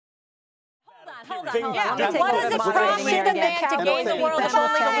Hold on. Yeah. What does it profit the man to gain the world if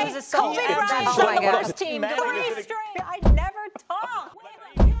only to lose his soul? Kobe Bryant on the team. I never talk.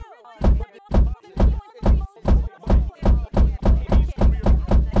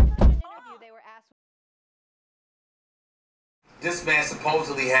 This man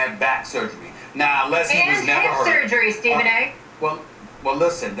supposedly had back surgery. Now, unless he was never hurt. Surgery, Stephen A. Well,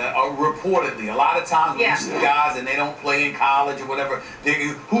 listen. Reportedly, a lot of times when you see guys and they don't play in college or whatever,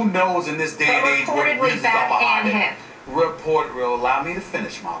 who knows in this day and age what reasons are behind it. Allow me to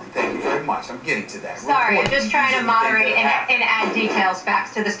finish, Molly. Thank you very much. I'm getting to that. Sorry, I'm just trying to moderate and add details,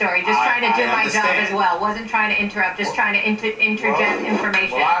 facts to the story. Just trying to do my job as well. Wasn't trying to interrupt, just trying to interject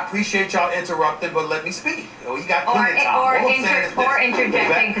information. Well, I appreciate y'all interrupting, but let me speak. You got plenty of time. Or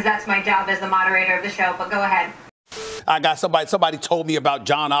interjecting, because that's my job as the moderator of the show. But go ahead. I got somebody told me about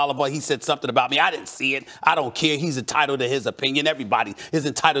John Oliver. He said something about me. I didn't see it. I don't care. He's entitled to his opinion. Everybody is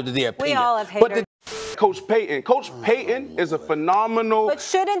entitled to their opinion. We all have haters. Coach Payton. Coach Payton is a phenomenal. But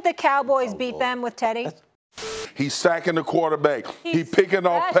shouldn't the Cowboys beat them with Teddy? He's sacking the quarterback. He's picking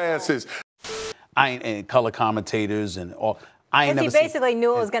off passes. And color commentators and all. He basically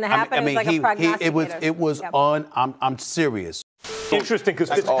knew it was going to happen. It was like a prognosticator. It was I'm serious. Interesting, because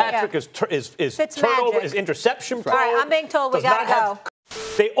Fitzpatrick is turnover, is interception prone. All right, I'm being told we got to go.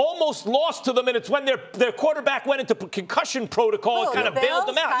 They almost lost to them, and it's when their quarterback went into concussion protocol and kind of bailed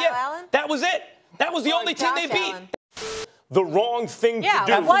them out. Allen? That was it. That was the only team they beat. The wrong thing to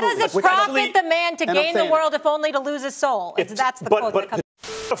do. And what does it profit the man to gain the world if only to lose his soul? That's the quote that comes.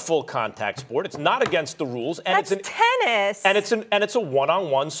 It's a full contact sport. It's not against the rules, and it's tennis. And it's a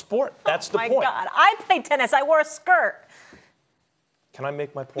one-on-one sport. That's the point. Oh my God, I played tennis. I wore a skirt. Can I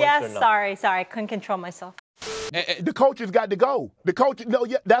make my point? Yes, sorry. I couldn't control myself. The coaches got to go. The coach,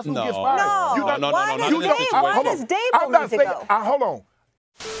 that's who gets fired. No, why does Dave need to go? Hold on.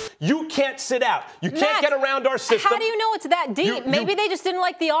 You can't sit out. You can't get around our system. How do you know it's that deep? Maybe they just didn't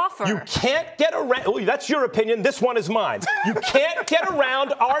like the offer. You can't get around. Oh, that's your opinion. This one is mine. You can't get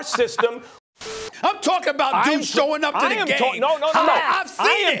around our system. I'm talking about dudes showing up to the game. No. I've seen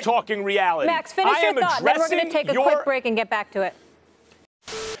I am talking reality. Max, finish your thought. Then we're going to take a quick break and get back to it.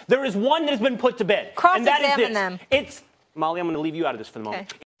 There is one that has been put to bed. Cross-examine them. Molly, I'm going to leave you out of this for the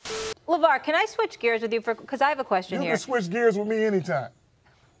moment. LeVar, can I switch gears with you because I have a question here? You can switch gears with me anytime.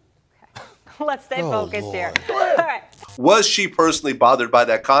 Let's stay focused here. All right. Was she personally bothered by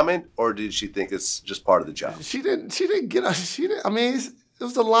that comment, or did she think it's just part of the job? She didn't get us. I mean, it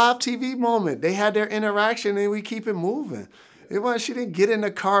was a live TV moment. They had their interaction, and we keep it moving. She didn't get in the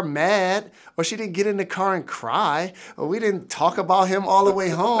car mad, or she didn't get in the car and cry, or we didn't talk about him all the way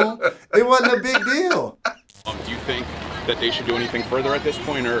home. It wasn't a big deal. Do you think that they should do anything further at this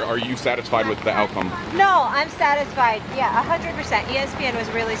point, or are you satisfied with the outcome? No, I'm satisfied. Yeah, 100%. ESPN was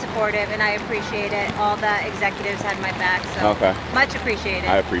really supportive, and I appreciate it. All the executives had my back, so much appreciated.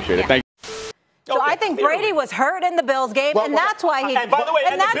 I appreciate it. Thank you. So I think Brady was hurt in the Bills game, and that's why he. And by the way,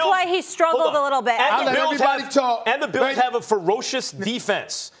 that's why he struggled a little bit. And the Bills have a ferocious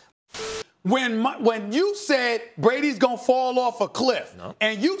defense. When you said Brady's gonna fall off a cliff,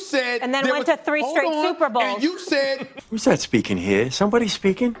 and you said, and then went to 3 straight Super Bowls, and you said, who's that speaking here? Somebody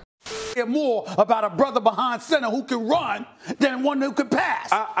speaking? More about a brother behind center who can run than one who can pass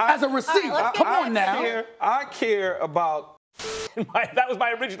as a receiver. Come on now. I care about. That was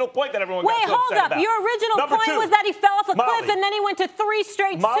my original point that everyone got so upset about. Your original point was that he fell off a cliff and then he went to 3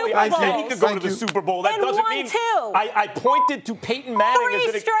 straight Super Bowls. I said he could go to the Super Bowl. That doesn't mean. I pointed to Peyton Manning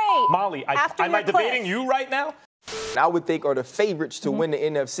as 3 straight. Molly, am I debating you right now? I would think are the favorites to win the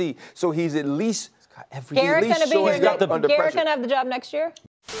NFC. So he's at least Garrett going to have the job next year?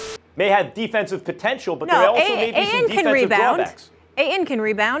 May have defensive potential, but there also may be some defensive drawbacks. Ayton can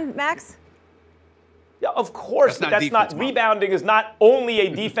rebound, Max. Yeah, of course. That's not rebounding is not only a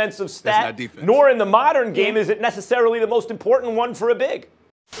defensive stat, nor in the modern game is it necessarily the most important one for a big.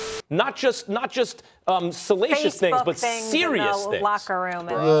 Not just salacious things, but serious things. Locker room.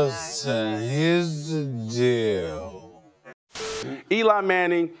 Listen, here's the deal. Eli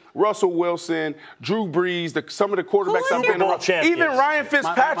Manning, Russell Wilson, Drew Brees, some of the quarterbacks I've been around. Even Ryan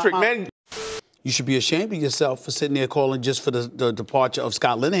Fitzpatrick, man. You should be ashamed of yourself for sitting there calling just for the departure of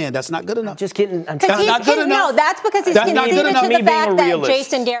Scott Linehan. That's not good enough. Just kidding. That's not good enough. No, that's because he's conceded to the fact that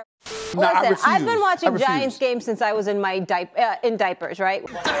Jason Garrett. Listen, I've been watching Giants games since I was in my diapers, right?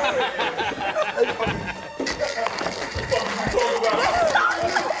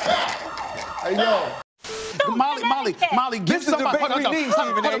 Hey, yo. Molly, give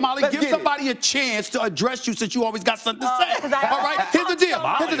somebody a chance to address you since you always got something to say. All right, here's the deal.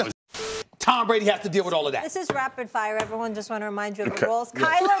 Tom Brady has to deal with all of that. This is rapid fire. Everyone, just want to remind you of the rules.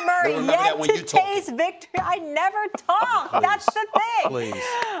 Kyler Murray yet to taste victory. I never talk. That's the thing. Please.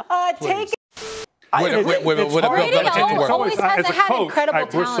 Take Brady always has had incredible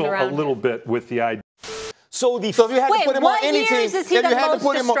talent around him. A little bit with the idea. So if you had to put him on any team, is he the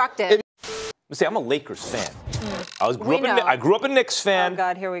most destructive? See, I'm a Lakers fan. I grew up a Knicks fan. Oh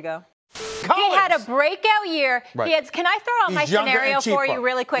God, here we go. He had a breakout year. Right. Can I throw out my scenario for you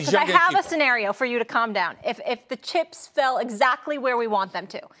really quick? Because I have a scenario for you to calm down. If the chips fell exactly where we want them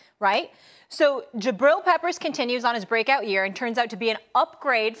to, right? So Jabril Peppers continues on his breakout year and turns out to be an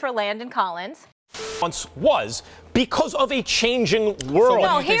upgrade for Landon Collins. Once was because of a changing world.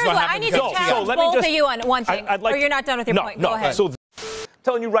 No, here's what I need to challenge both of you on one thing. Or you're not done with your point. Go ahead. So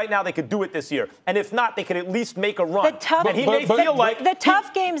telling you right now they could do it this year. And if not, they could at least make a run. And he may feel like the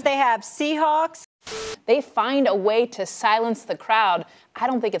tough games they have, Seahawks. They find a way to silence the crowd. I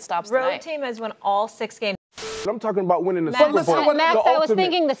don't think it stops Road tonight. team has won all 6 games. I'm talking about winning the Super Bowl. Max, I was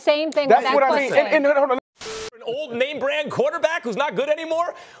thinking the same thing with that question. And hold on. an old name brand quarterback who's not good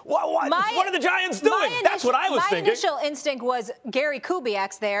anymore? What are the Giants doing? That's what I was thinking. My initial instinct was Gary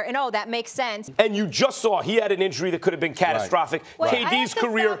Kubiak's there, and that makes sense. And you just saw he had an injury that could have been catastrophic. Right. KD's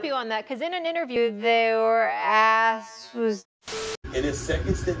career. I have to stop you on that, because in an interview, they were asked In his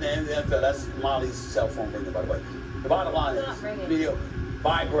second stint in the NFL, that's Molly's cell phone ringing, by the way. The bottom line is video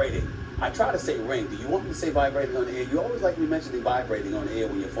vibrating. I try to say ring. Do you want me to say vibrating on the air? You always like me mentioning vibrating on the air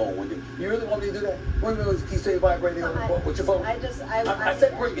with your phone. You really want me to do that? When you keep saying vibrating on the phone with your phone? I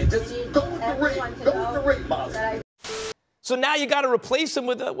said ring it. Just go with the ring. Go with the ring, Molly. So now you got to replace him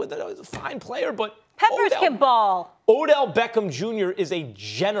with a fine player, but Peppers can ball. Odell Beckham Jr. is a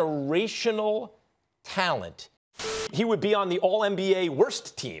generational talent. He would be on the All-NBA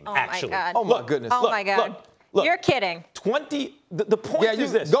worst team, actually. My God. Oh, my goodness. Oh, my God. Look, you're kidding. The point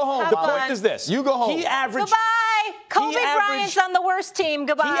is this. Go home. The point is this. You go home. He averaged. Goodbye. Kobe Bryant's on the worst team.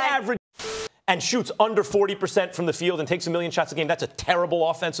 Goodbye. He averaged and shoots under 40% from the field and takes 1 million shots a game. That's a terrible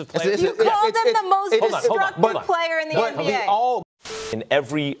offensive player. You called him the most destructive player in the NBA. In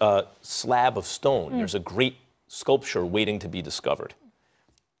every slab of stone, there's a great sculpture waiting to be discovered.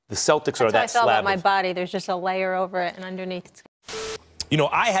 The Celtics are that slab. I felt about my body. There's just a layer over it, and underneath it's... You know,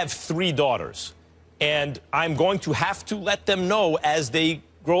 I have 3 daughters, and I'm going to have to let them know as they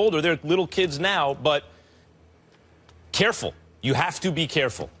grow older. They're little kids now, but careful. You have to be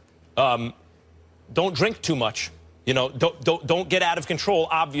careful. Don't drink too much. You know, don't get out of control,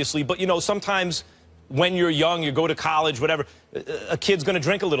 obviously. But, you know, sometimes when you're young, you go to college, whatever, a kid's going to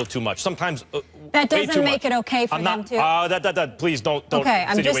drink a little too much. Sometimes that doesn't make it okay for them to. Please don't. Okay,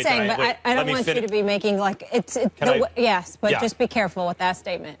 I'm just saying, but I don't want you to be making yes, but just be careful with that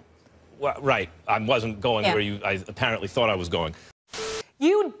statement. Well, right. I wasn't going where I apparently thought I was going.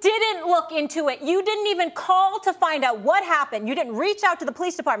 You didn't look into it. You didn't even call to find out what happened. You didn't reach out to the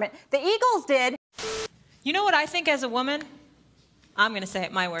police department. The Eagles did. You know what I think as a woman? I'm going to say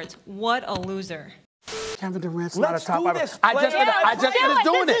it, my words. What a loser. Kevin Durant's not a top five. I just finished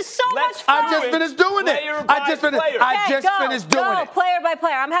doing it. This is so much fun. I just finished doing it. I just finished doing it. Player by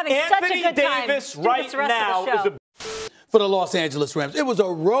player. I'm having such a good time. Anthony Davis right now is for the Los Angeles Rams. It was a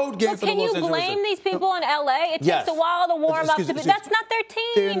road game for the Los Angeles Rams. Can you blame these people in L.A.? It takes a while to warm up. That's not their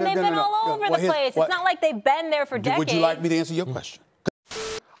team. They've been all over the place. It's not like they've been there for decades. Would you like me to answer your question?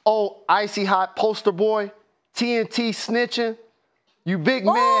 Oh, icy hot poster boy, TNT snitching, you big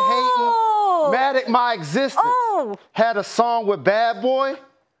man hating, mad at my existence. Had a song with Bad Boy?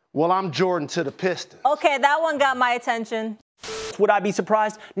 Well, I'm Jordan to the Pistons. Okay, that one got my attention. Would I be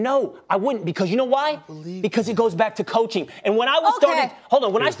surprised? No, I wouldn't, because you know why? Because it goes back to coaching. And when I was started, hold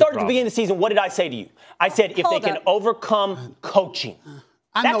on, when I started at the beginning of the season, what did I say to you? I said if they can overcome coaching.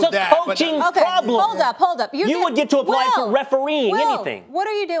 That's a coaching problem. Hold up. You would get to apply for refereeing anything. What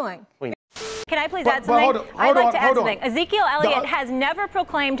are you doing? Can I please add something? I'd like to add something. Ezekiel Elliott has never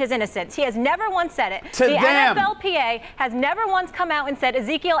proclaimed his innocence. He has never once said it. The NFLPA has never once come out and said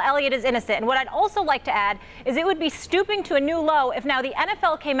Ezekiel Elliott is innocent. And what I'd also like to add is it would be stooping to a new low if now the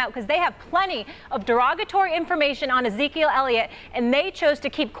NFL came out, because they have plenty of derogatory information on Ezekiel Elliott, and they chose to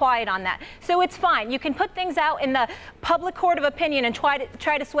keep quiet on that. So it's fine. You can put things out in the public court of opinion and try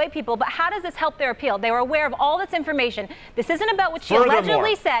to sway people, but how does this help their appeal? They were aware of all this information. This isn't about what she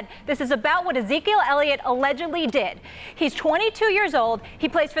allegedly said. This is about what Ezekiel Elliott allegedly did. He's 22 years old. He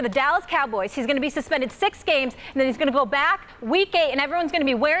plays for the Dallas Cowboys. He's going to be suspended 6 games, and then he's going to go back week 8, and everyone's going to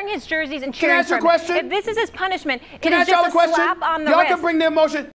be wearing his jerseys and cheering for him. Can I ask you a question? If this is his punishment, Can I ask y'all a question? slap on the Y'all wrist. can bring the emotion.